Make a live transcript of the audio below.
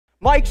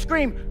Mike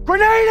screamed,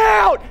 "Grenade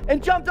out!"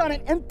 and jumped on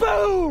it, and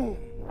boom!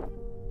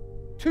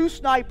 2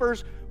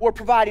 snipers were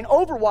providing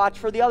overwatch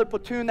for the other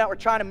platoon that were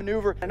trying to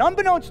maneuver. And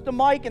unbeknownst to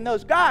Mike and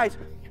those guys,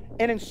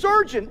 an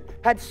insurgent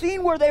had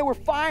seen where they were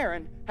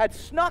firing, had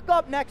snuck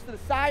up next to the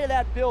side of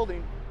that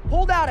building,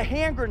 pulled out a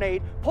hand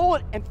grenade, pulled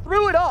it, and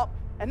threw it up,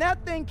 and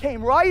that thing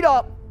came right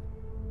up,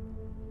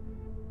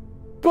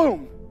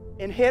 boom,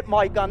 and hit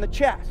Mike on the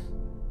chest.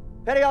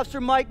 Petty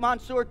Officer Mike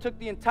Mansour took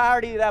the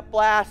entirety of that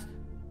blast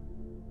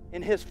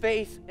in his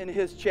face and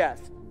his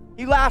chest.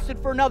 He lasted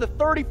for another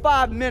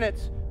 35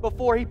 minutes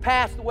before he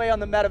passed away on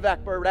the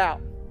medevac bird out.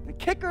 The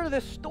kicker to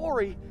this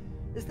story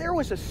is there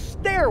was a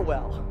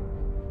stairwell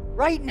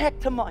right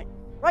next to Mike,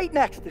 right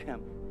next to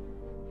him.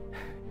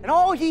 And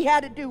all he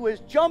had to do was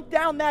jump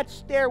down that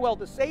stairwell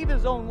to save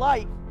his own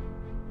life,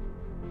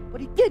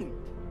 but he didn't.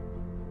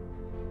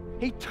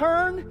 He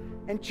turned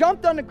and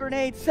jumped on the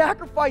grenade,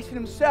 sacrificing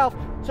himself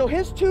so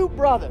his 2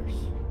 brothers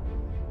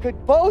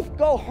could both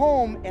go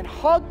home and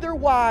hug their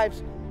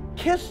wives,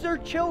 kiss their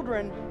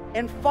children,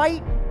 and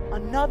fight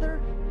another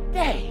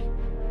day.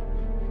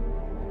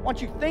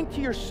 Once you think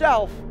to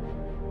yourself,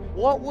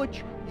 what would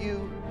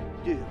you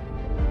do?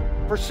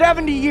 For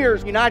 70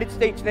 years, United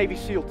States Navy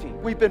SEAL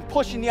team, we've been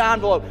pushing the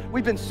envelope.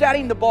 We've been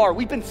setting the bar.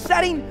 We've been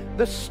setting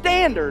the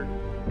standard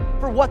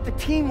for what the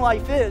team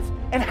life is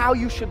and how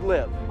you should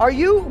live. Are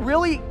you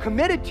really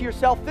committed to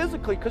yourself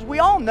physically? Because we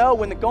all know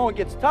when the going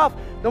gets tough,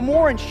 the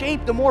more in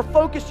shape, the more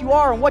focused you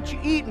are on what you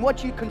eat and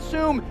what you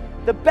consume,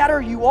 the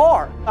better you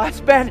are. I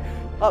spent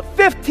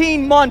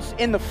 15 months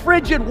in the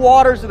frigid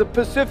waters of the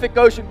Pacific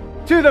Ocean,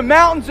 to the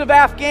mountains of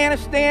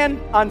Afghanistan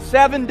on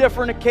 7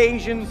 different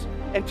occasions,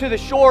 and to the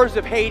shores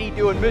of Haiti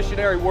doing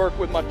missionary work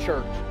with my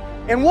church.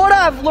 And what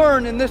I've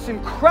learned in this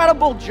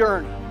incredible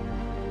journey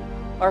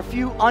are a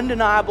few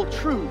undeniable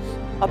truths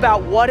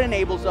about what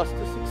enables us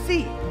to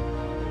succeed.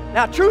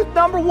 Now, truth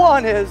number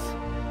 1 is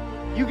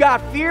you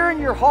got fear in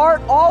your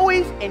heart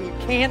always, and you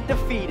can't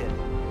defeat it.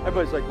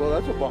 Everybody's like, well,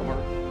 that's a bummer.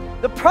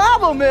 The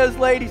problem is,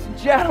 ladies and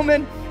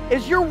gentlemen,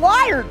 is you're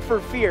wired for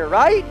fear,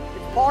 right?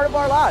 It's part of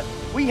our lives.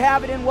 We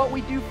have it in what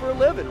we do for a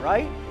living,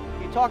 right?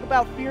 You talk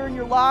about fear in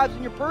your lives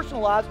and your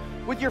personal lives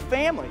with your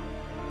family.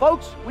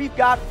 Folks, we've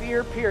got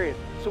fear, period.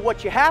 So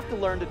what you have to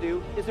learn to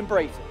do is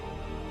embrace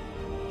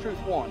it. Truth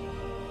 1.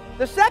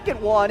 The second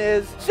one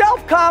is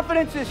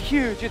self-confidence is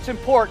huge. It's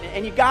important,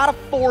 and you got to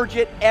forge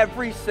it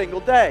every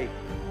single day.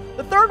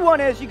 The third one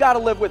is you got to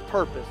live with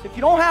purpose. If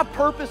you don't have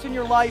purpose in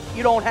your life,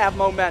 you don't have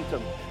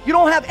momentum. You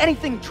don't have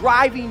anything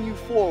driving you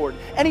forward,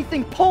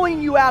 anything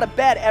pulling you out of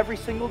bed every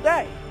single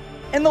day.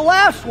 And the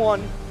last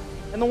one,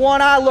 and the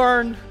one I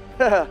learned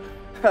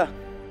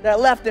that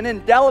left an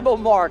indelible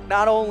mark,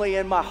 not only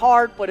in my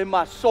heart, but in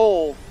my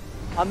soul,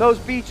 on those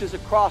beaches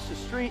across the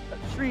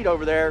street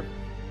over there,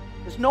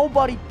 is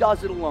nobody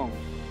does it alone.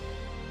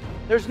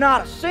 There's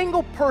not a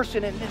single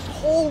person in this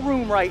whole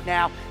room right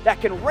now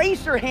that can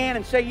raise their hand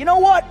and say, you know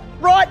what,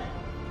 Rut,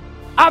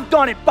 I've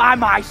done it by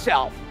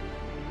myself.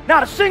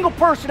 Not a single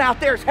person out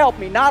there has helped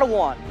me, not a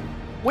one.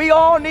 We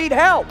all need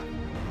help.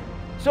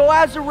 So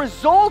as a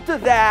result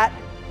of that,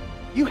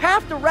 you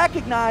have to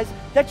recognize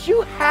that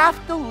you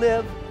have to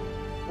live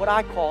what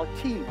I call a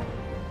team.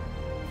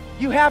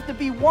 You have to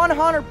be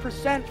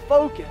 100%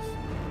 focused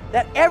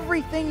that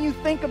everything you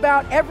think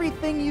about,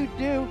 everything you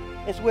do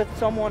is with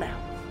someone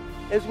else,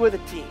 is with a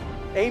team.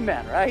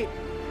 Amen, right?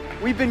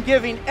 We've been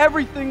giving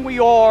everything we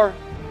are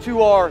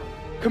to our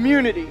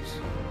communities,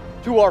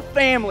 to our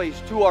families,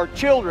 to our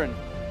children.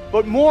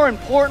 But more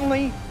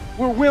importantly,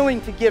 we're willing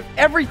to give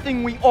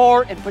everything we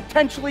are and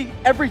potentially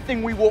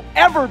everything we will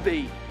ever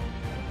be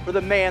for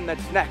the man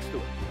that's next to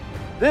it.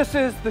 This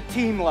is the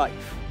team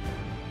life.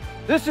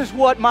 This is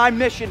what my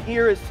mission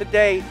here is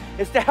today,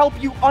 is to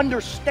help you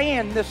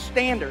understand this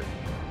standard,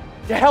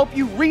 to help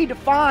you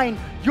redefine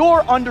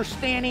your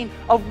understanding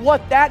of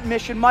what that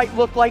mission might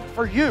look like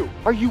for you.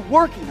 Are you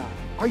working on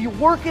it? Are you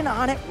working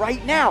on it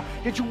right now?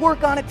 Did you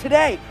work on it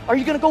today? Are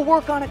you going to go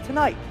work on it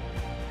tonight?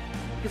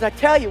 Because I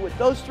tell you, with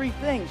those 3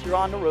 things, you're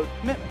on the road to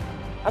commitment.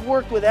 I've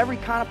worked with every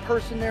kind of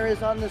person there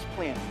is on this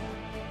planet.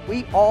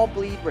 We all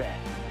bleed red.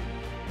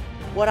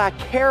 What I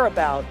care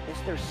about is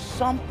there's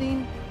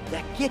something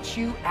that gets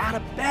you out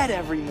of bed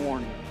every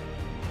morning.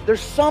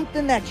 There's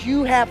something that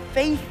you have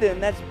faith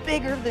in that's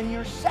bigger than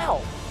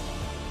yourself.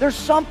 There's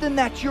something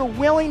that you're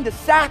willing to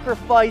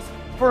sacrifice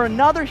for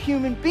another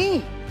human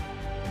being.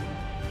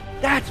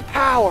 That's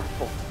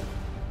powerful.